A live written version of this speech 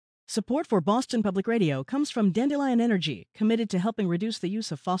Support for Boston Public Radio comes from Dandelion Energy, committed to helping reduce the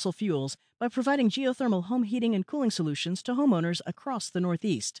use of fossil fuels by providing geothermal home heating and cooling solutions to homeowners across the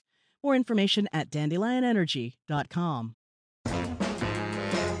Northeast. More information at dandelionenergy.com.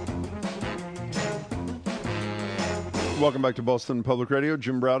 Welcome back to Boston Public Radio.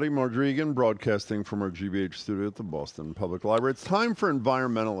 Jim Braude, Margery Egan, broadcasting from our GBH studio at the Boston Public Library. It's time for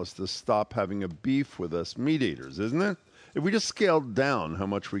environmentalists to stop having a beef with us meat eaters, isn't it? If we just scaled down how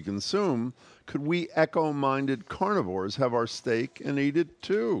much we consume, could we eco-minded carnivores have our steak and eat it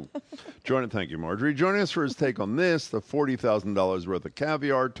too? Thank you, Margery. Joining us for his take on this, the $40,000 worth of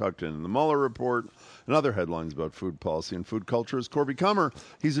caviar tucked in the Mueller report, and other headlines about food policy and food culture is Corby Kummer.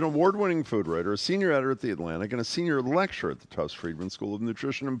 He's an award-winning food writer, a senior editor at The Atlantic, and a senior lecturer at the Tufts Friedman School of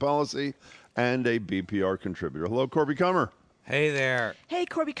Nutrition and Policy, and a BPR contributor. Hello, Corby Kummer. Hey there. Hey,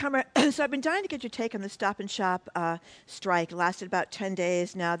 Corby Kummer. So I've been dying to get your take on the Stop and Shop strike. It lasted about 10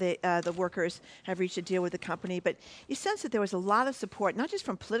 days. Now the workers have reached a deal with the company. But you sense that there was a lot of support, not just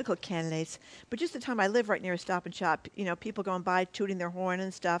from political candidates, but just the time I live right near a Stop and Shop, you know, people going by tooting their horn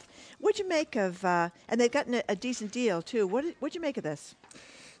and stuff. What'd you make of, and they've gotten a decent deal, too. What'd you make of this?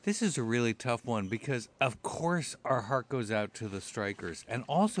 This is a really tough one because, of course, our heart goes out to the strikers and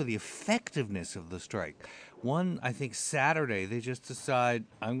also the effectiveness of the strike. One, I think Saturday, they just decide,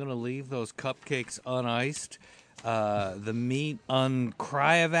 I'm going to leave those cupcakes uniced, the meat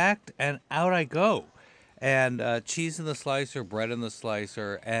uncryovac'd, and out I go. And cheese in the slicer, bread in the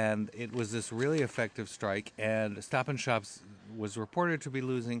slicer, and it was this really effective strike. And Stop and Shop's was reported to be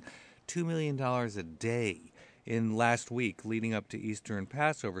losing $2 million a day in last week leading up to Easter and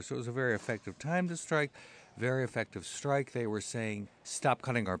Passover. So it was a very effective time to strike, very effective strike. They were saying, stop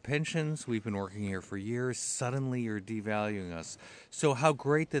cutting our pensions. We've been working here for years. Suddenly you're devaluing us. So how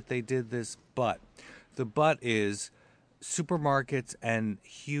great that they did this, but the but is supermarkets and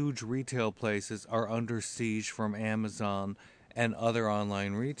huge retail places are under siege from Amazon and other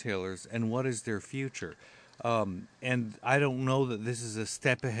online retailers. And what is their future? And I don't know that this is a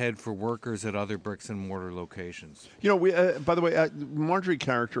step ahead for workers at other bricks and mortar locations. You know, we, by the way, Margery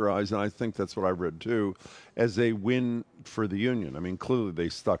characterized, and I think that's what I read too, as a win for the union. I mean, clearly they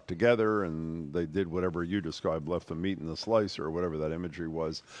stuck together and they did whatever you described, left the meat in the slicer or whatever that imagery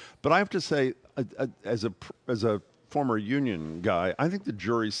was. But I have to say, as a former union guy, I think the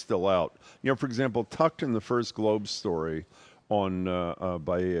jury's still out. You know, for example, tucked in the first Globe story on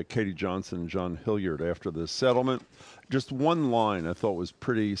by Katie Johnson and John Hilliard after the settlement. Just one line I thought was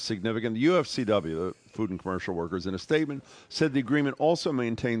pretty significant. The UFCW, the Food and Commercial Workers, in a statement said the agreement also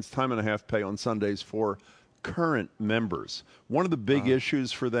maintains time and a half pay on Sundays for current members. One of the big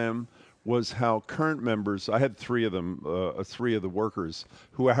issues for them was how current members, I had three of them, three of the workers,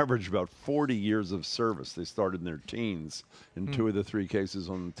 who averaged about 40 years of service. They started in their teens in two of the three cases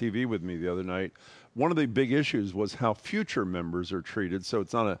on TV with me the other night. One of the big issues was how future members are treated. So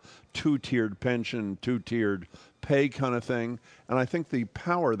it's not a two-tiered pension, two-tiered pay kind of thing. And I think the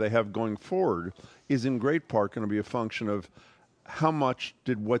power they have going forward is in great part going to be a function of how much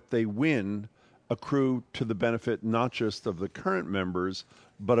did what they win accrue to the benefit not just of the current members,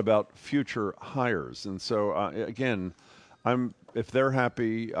 but about future hires. And so, again, if they're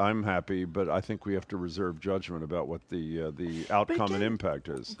happy, I'm happy, but I think we have to reserve judgment about what the outcome and impact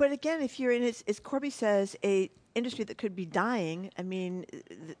is. But again, if you're in, as Corby says, a industry that could be dying, I mean,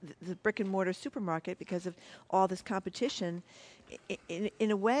 the brick and mortar supermarket, because of all this competition,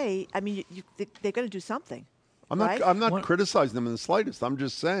 in a way, I mean, they're going to do something. I'm not criticizing them in the slightest. I'm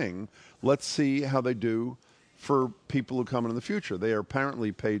just saying, let's see how they do for people who come in the future. They are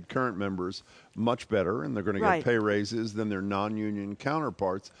apparently paid current members much better, and they're going to get pay raises than their non-union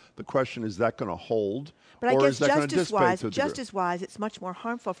counterparts. The question is that going to hold, but or I is guess that going to dissipate to a degree? justice-wise, it's much more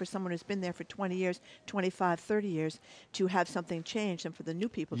harmful for someone who's been there for 20 years, 25, 30 years, to have something change than for the new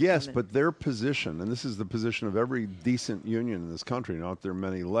people to Yes, come in. but their position, and this is the position of every decent union in this country, not there are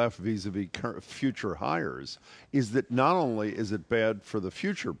many left vis-a-vis future hires, is that not only is it bad for the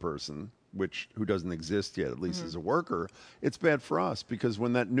future person, who doesn't exist yet, at least as a worker, it's bad for us because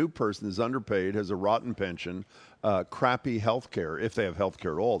when that new person is underpaid, has a rotten pension, crappy health care, if they have health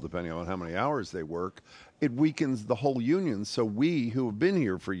care at all, depending on how many hours they work, it weakens the whole union. So we, who have been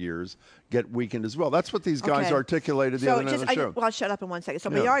here for years, get weakened as well. That's what these guys articulated the other night on the show. Well, I'll shut up in 1 second. So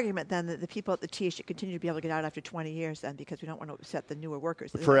my argument then that the people at the T should continue to be able to get out after 20 years then because we don't want to upset the newer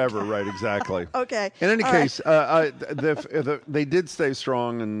workers. Forever, right, exactly. Okay. In any case, they did stay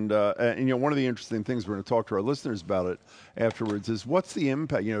strong, and you know, one of the interesting things we're going to talk to our listeners about it afterwards is what's the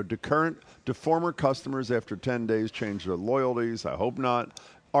impact? You know, do former customers after 10 days change their loyalties? I hope not.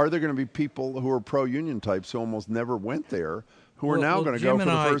 Are there going to be people who are pro-union types who almost never went there who are now going to go Jim for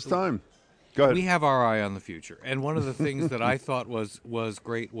and the I- first time. Go ahead. We have our eye on the future, and one of the things that I thought was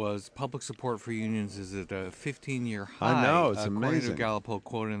great was public support for unions is at a 15-year high. I know, it's according amazing. to Gallup poll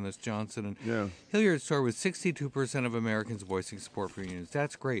quoting this Johnson and Yeah. Hilliard story with 62% of Americans voicing support for unions.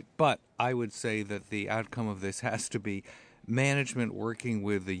 That's great, but I would say that the outcome of this has to be management working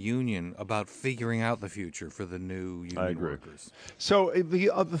with the union about figuring out the future for the new union I agree. workers. So the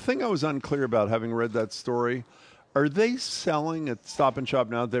thing I was unclear about, having read that story, are they selling at Stop and Shop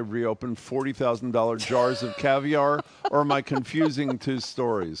now that they've reopened $40,000 jars of caviar, or am I confusing two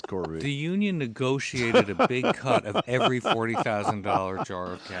stories, Corby? The union negotiated a big cut of every $40,000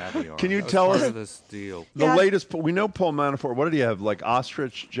 jar of caviar. Can you That was tell part us- of this deal? The Yeah. latest, we know Paul Manafort. What did he have? Like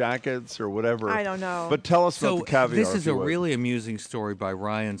ostrich jackets or whatever? I don't know. But tell us So about the caviar. this if is you a would. really amusing story by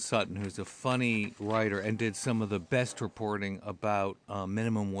Ryan Sutton, who's a funny writer and did some of the best reporting about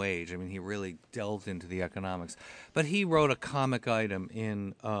minimum wage. I mean, he really delved into the economics. But he wrote a comic item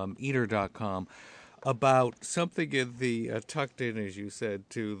in Eater.com about something in the tucked in, as you said,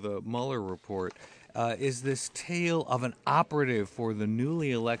 to the Mueller report. Is this tale of an operative for the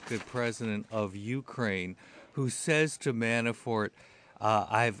newly elected president of Ukraine who says to Manafort,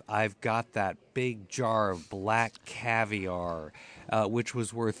 I've got that big jar of black caviar, which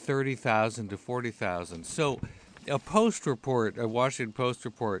was worth $30,000 to $40,000. So, a Washington Post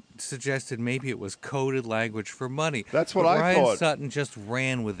report, suggested maybe it was coded language for money. That's what But I Ryan thought. Sutton just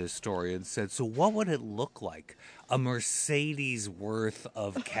ran with this story and said, "So what would it look like? A Mercedes worth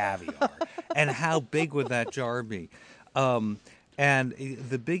of caviar, and how big would that jar be?" And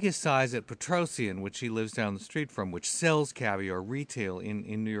the biggest size at Petrosian, which he lives down the street from, which sells caviar retail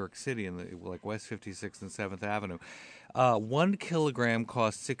in New York City, like West 56th and 7th Avenue, 1 kilogram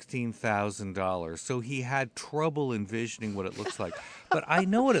costs $16,000. So he had trouble envisioning what it looks like. But I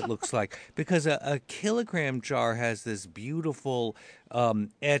know what it looks like because a kilogram jar has this beautiful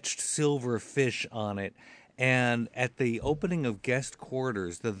etched silver fish on it. And at the opening of guest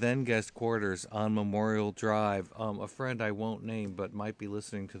quarters, the then guest quarters on Memorial Drive, a friend I won't name but might be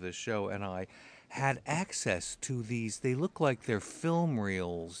listening to this show and I had access to these. They look like they're film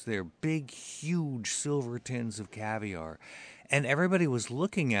reels. They're big, huge silver tins of caviar. And everybody was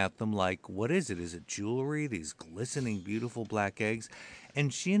looking at them like, what is it? Is it jewelry? These glistening, beautiful black eggs?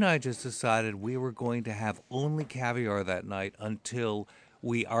 And she and I just decided we were going to have only caviar that night until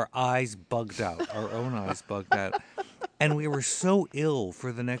our eyes bugged out, our own eyes bugged out. And we were so ill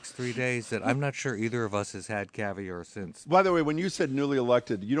for the next 3 days that I'm not sure either of us has had caviar since. By the way, when you said newly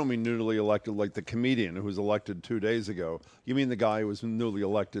elected, you don't mean newly elected like the comedian who was elected 2 days ago. You mean the guy who was newly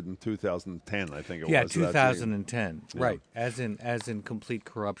elected in 2010, I think it Yeah, was. 2010, Yeah. right? As in complete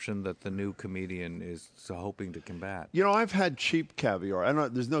corruption that the new comedian is so hoping to combat. You know, I've had cheap caviar. I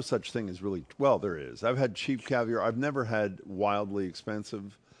don't. There's no such thing as really. Well, there is. I've had cheap caviar. I've never had wildly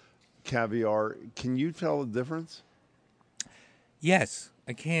expensive caviar. Can you tell the difference? Yes,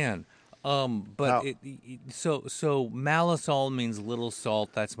 I can. How- But so Malisol means little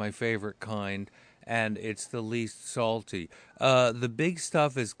salt. That's my favorite kind, and it's the least salty. The big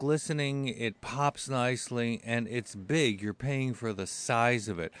stuff is glistening. It pops nicely, and it's big. You're paying for the size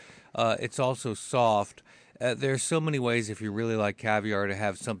of it. It's also soft. There's so many ways, if you really like caviar, to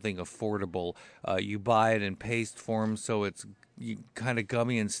have something affordable. You buy it in paste form, so it's kind of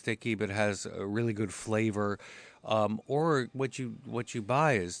gummy and sticky, but has a really good flavor. Or what you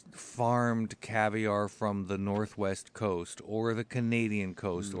buy is farmed caviar from the Northwest Coast or the Canadian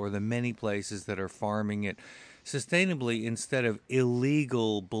coast or the many places that are farming it sustainably instead of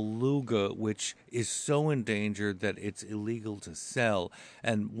illegal beluga, which is so endangered that it's illegal to sell.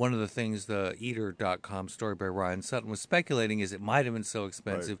 And one of the things the Eater.com story by Ryan Sutton was speculating is it might have been so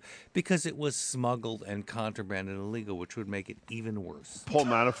expensive because it was smuggled and contraband and illegal, which would make it even worse. Paul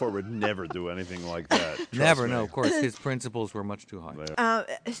Manafort would never do anything like that. Trust Never, me. no, of course. His principles were much too high.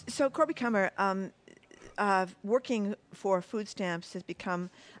 So Corby Kummer, working for food stamps has become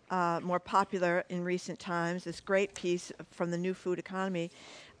more popular in recent times. This great piece from the New Food Economy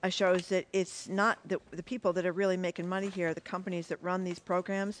shows that it's not the people that are really making money here, the companies that run these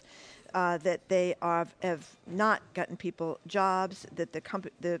programs, that they have not gotten people jobs, that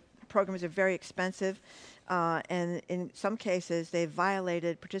the programs are very expensive, and in some cases they've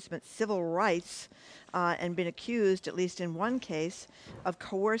violated participants' civil rights and been accused, at least in one case, of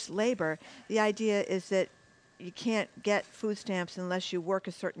coerced labor. The idea is that you can't get food stamps unless you work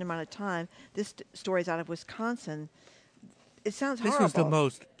a certain amount of time. This story is out of Wisconsin. it sounds This horrible. was the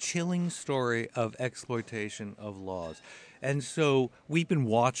most chilling story of exploitation of laws. And so we've been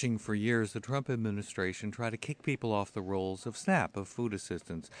watching for years the Trump administration try to kick people off the rolls of SNAP, of food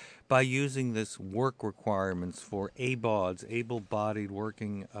assistance, by using this work requirements for ABODs, able-bodied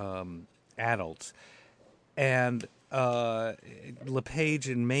working adults. And LePage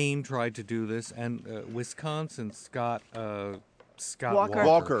in Maine tried to do this, and Wisconsin Scott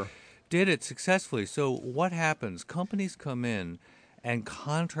Walker. did it successfully. So what happens? Companies come in and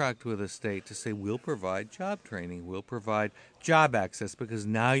contract with a state to say, we'll provide job training, we'll provide job access, because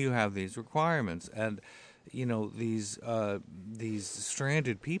now you have these requirements. And, you know, these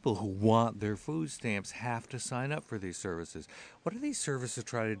stranded people who want their food stamps have to sign up for these services. What do these services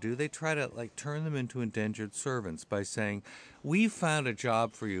try to do? They try to, like, turn them into indentured servants by saying, we've found a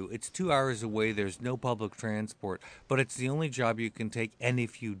job for you. It's 2 hours away. There's no public transport, but it's the only job you can take. And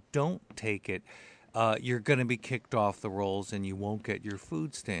if you don't take it, you're going to be kicked off the rolls and you won't get your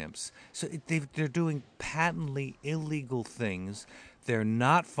food stamps. So they're doing patently illegal things. They're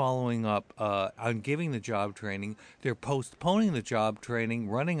not following up on giving the job training. They're postponing the job training,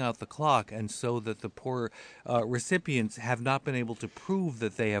 running out the clock, and so that the poor recipients have not been able to prove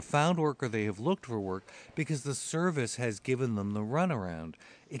that they have found work or they have looked for work because the service has given them the runaround.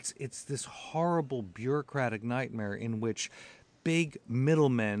 It's this horrible bureaucratic nightmare in which big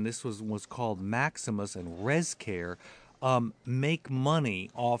middlemen, this was called Maximus and ResCare, make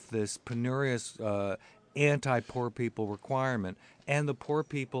money off this penurious anti-poor people requirement, and the poor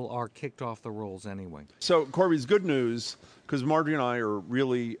people are kicked off the rolls anyway. So, Corby's good news, because Marjorie and I are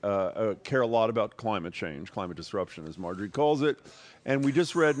really care a lot about climate change, climate disruption, as Marjorie calls it. And we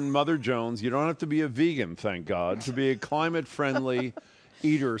just read in Mother Jones, you don't have to be a vegan, thank God, to be a climate-friendly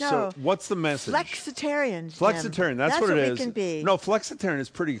eater. No. So what's the message? Flexitarians. Flexitarian. That's what it is. We can be. No, flexitarian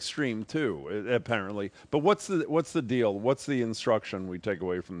is pretty extreme too, apparently. But what's the deal? What's the instruction we take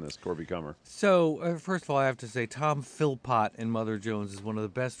away from this, Corby Kummer? So first of all, I have to say Tom Philpott in Mother Jones is one of the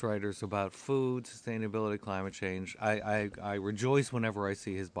best writers about food, sustainability, climate change. I rejoice whenever I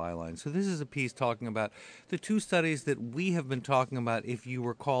see his byline. So this is a piece talking about the two studies that we have been talking about. If you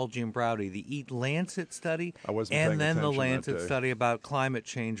recall, Jim Braude, the Eat Lancet study, I wasn't paying and then the attention that Lancet day. study about climate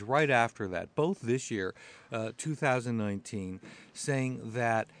change right after that, both this year, 2019, saying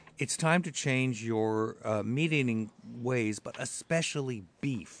that it's time to change your meat-eating ways, but especially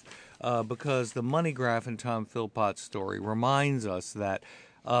beef, because the money graph in Tom Philpott's story reminds us that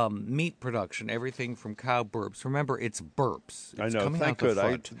meat production, everything from cow burps. Remember, it's burps. I It's know. coming Thank out the good.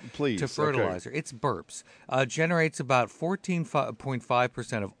 front Please. to Okay. fertilizer. It's burps. Generates about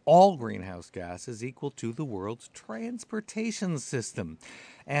 14.5% of all greenhouse gases, equal to the world's transportation system.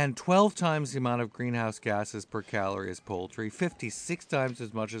 And 12 times the amount of greenhouse gases per calorie as poultry, 56 times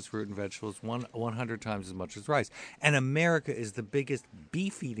as much as fruit and vegetables, 100 times as much as rice. And America is the biggest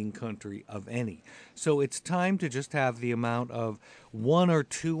beef-eating country of any. So it's time to just have the amount of 1 or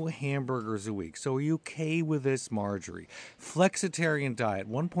 2 hamburgers a week. So are you okay with this, Marjorie? Flexitarian diet,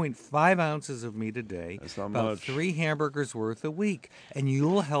 1.5 ounces of meat a day, That's not about much. 3 hamburgers worth a week, and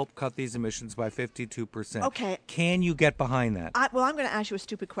you'll help cut these emissions by 52%. Okay. Can you get behind that? Well, I'm going to ask you a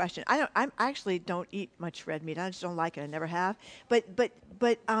stupid question. I actually don't eat much red meat. I just don't like it. I never have. But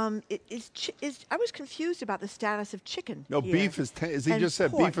I was confused about the status of chicken. No, here. beef is, as he And just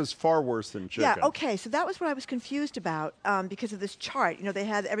said, pork. beef is far worse than chicken. Yeah, okay. So that was what I was confused about because of this chart. You know, they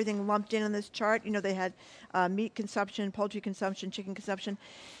had everything lumped in on this chart. You know, they had meat consumption, poultry consumption, chicken consumption.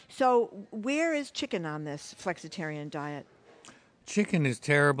 So where is chicken on this flexitarian diet? Chicken is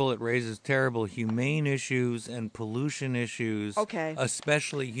terrible. It raises terrible humane issues and pollution issues. Okay.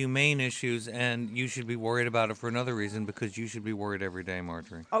 Especially humane issues, and you should be worried about it for another reason, because you should be worried every day,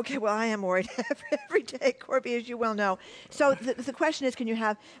 Marjorie. Okay, well, I am worried every day, Corby, as you well know. So the question is, can you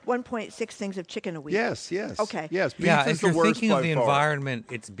have 1.6 things of chicken a week? Yes. Okay. Yes, beef Yeah, is if the you're worst thinking of by the far. environment,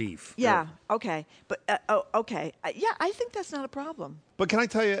 it's beef. Yeah, okay. But, okay. Yeah, I think that's not a problem. But can I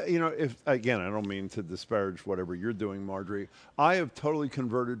tell you, if again, I don't mean to disparage whatever you're doing, Marjorie. I have totally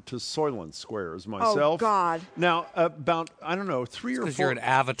converted to Soylent Squares myself. Oh, God. Now, about, I don't know, 3 or 4... Because you're an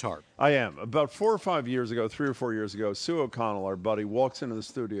avatar. I am. About 4 or 5 years ago, 3 or 4 years ago, Sue O'Connell, our buddy, walks into the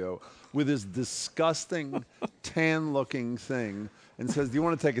studio with this disgusting tan-looking thing and says, "Do you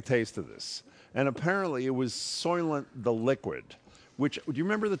want to take a taste of this?" And apparently it was Soylent the liquid, Which do you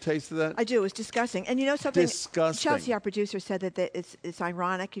remember the taste of that? I do. It was disgusting. And you know something? Disgusting. Chelsea, our producer, said that it's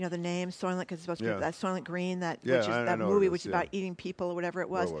ironic, the name Soylent, because it's supposed to be that Soylent Green, which is that movie, which is about eating people or whatever it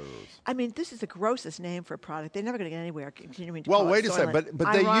was. Well, what it is. I mean, this is the grossest name for a product. They're never going to get anywhere continuing to Well, call wait it a second, Soylent. but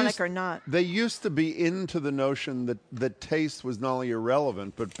ironic or not. They used to be into the notion that taste was not only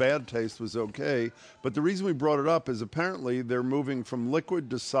irrelevant, but bad taste was okay. But the reason we brought it up is apparently they're moving from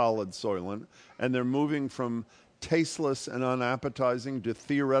liquid to solid Soylent, and they're moving from tasteless and unappetizing to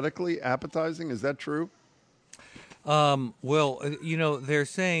theoretically appetizing. Is that true? Well, they're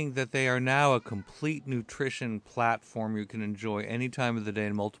saying that they are now a complete nutrition platform you can enjoy any time of the day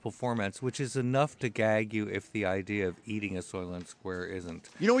in multiple formats, which is enough to gag you if the idea of eating a Soylent Square isn't.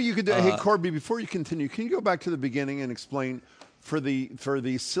 You know what you could do? Hey, Corby, before you continue, can you go back to the beginning and explain for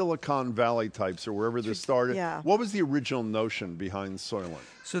the Silicon Valley types or wherever this started, what was the original notion behind Soylent?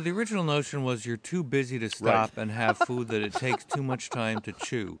 So the original notion was you're too busy to stop and have food that it takes too much time to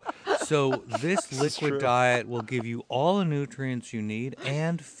chew. So this liquid diet will give you all the nutrients you need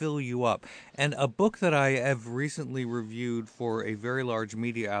and fill you up. And a book that I have recently reviewed for a very large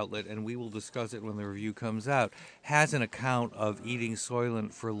media outlet, and we will discuss it when the review comes out, has an account of eating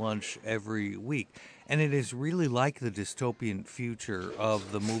Soylent for lunch every week. And it is really like the dystopian future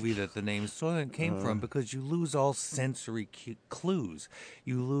of the movie that the name Soylent came from, because you lose all sensory clues.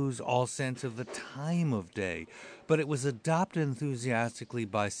 You lose all sense of the time of day. But it was adopted enthusiastically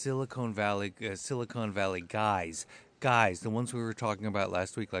by Silicon Valley guys, the ones we were talking about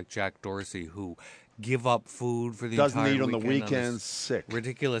last week, like Jack Dorsey, who give up food for the entire weekend. Doesn't eat on the weekends, sick.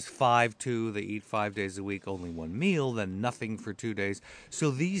 Ridiculous 5-2. They eat 5 days a week, only one meal, then nothing for 2 days. So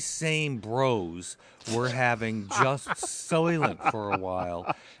these same bros were having just Soylent for a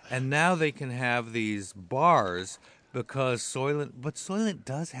while, and now they can have these bars because Soylent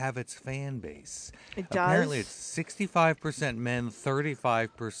does have its fan base. It does? Apparently it's 65% men,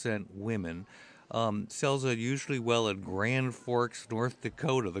 35% women. Sells it usually well in Grand Forks, North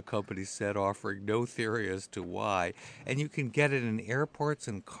Dakota, the company said, offering no theory as to why. And you can get it in airports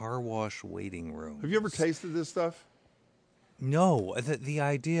and car wash waiting rooms. Have you ever tasted this stuff? No. The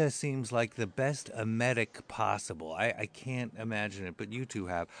idea seems like the best emetic possible. I can't imagine it, but you two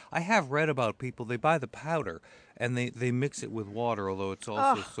have. I have read about people, they buy the powder, and they mix it with water, although it's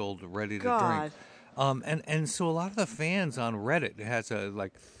also sold ready to drink. And so a lot of the fans on Reddit, it has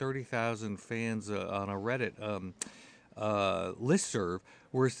like 30,000 fans on a Reddit listserv,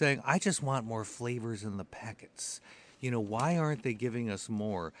 were saying, I just want more flavors in the packets. Why aren't they giving us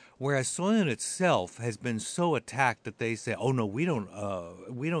more? Whereas Soylent itself has been so attacked that they say, oh no, we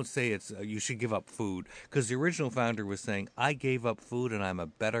don't say it's you should give up food, because the original founder was saying, I gave up food and I'm a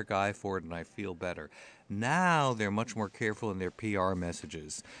better guy for it and I feel better. Now they're much more careful in their PR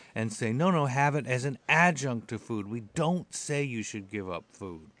messages and say, no, have it as an adjunct to food. We don't say you should give up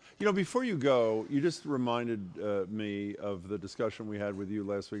food. Before you go, you just reminded me of the discussion we had with you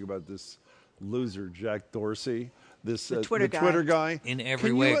last week about this loser, Jack Dorsey, the Twitter guy. In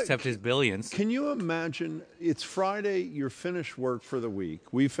every way except his billions. Can you imagine, it's Friday, you're finished work for the week.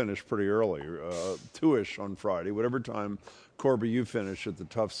 We finished pretty early, 2-ish on Friday, whatever time, Corby, you finish at the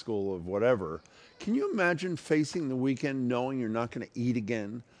tough school of whatever. Can you imagine facing the weekend knowing you're not going to eat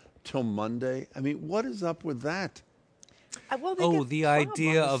again till Monday? I mean, what is up with that? The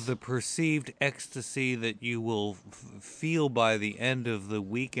idea of the perceived ecstasy that you will feel by the end of the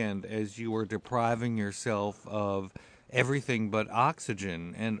weekend as you are depriving yourself of everything but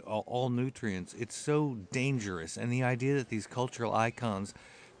oxygen and all nutrients. It's so dangerous. And the idea that these cultural icons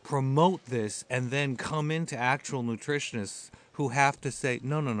promote this and then come into actual nutritionists who have to say,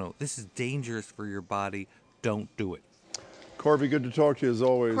 no, this is dangerous for your body. Don't do it. Corby, good to talk to you as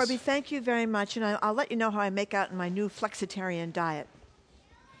always. Corby, thank you very much, and I'll let you know how I make out in my new flexitarian diet.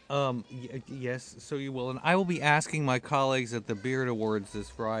 Yes, so you will. And I will be asking my colleagues at the Beard Awards this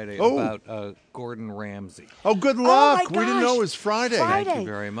Friday about Gordon Ramsay. Oh, good luck. We didn't know it was Friday. Thank you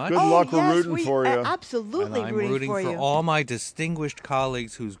very much. Good luck. We're rooting for you. Absolutely and I'm rooting for you. all my distinguished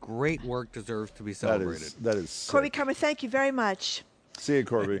colleagues whose great work deserves to be celebrated. That is sick. Corby Kummer, thank you very much. See you,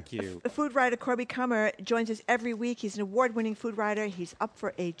 Corby. Thank you. The food writer Corby Kummer joins us every week. He's an award-winning food writer. He's up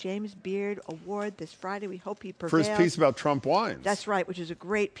for a James Beard Award this Friday. We hope he prevails. For his piece about Trump wines. That's right, which is a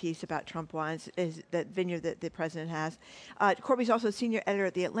great piece about Trump wines, is that vineyard that the president has. Corby's also a senior editor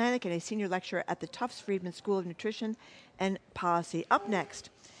at The Atlantic and a senior lecturer at the Tufts Friedman School of Nutrition and Policy. Up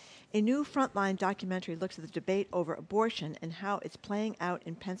next, a new Frontline documentary looks at the debate over abortion and how it's playing out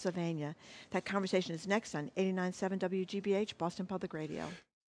in Pennsylvania. That conversation is next on 89.7 WGBH, Boston Public Radio.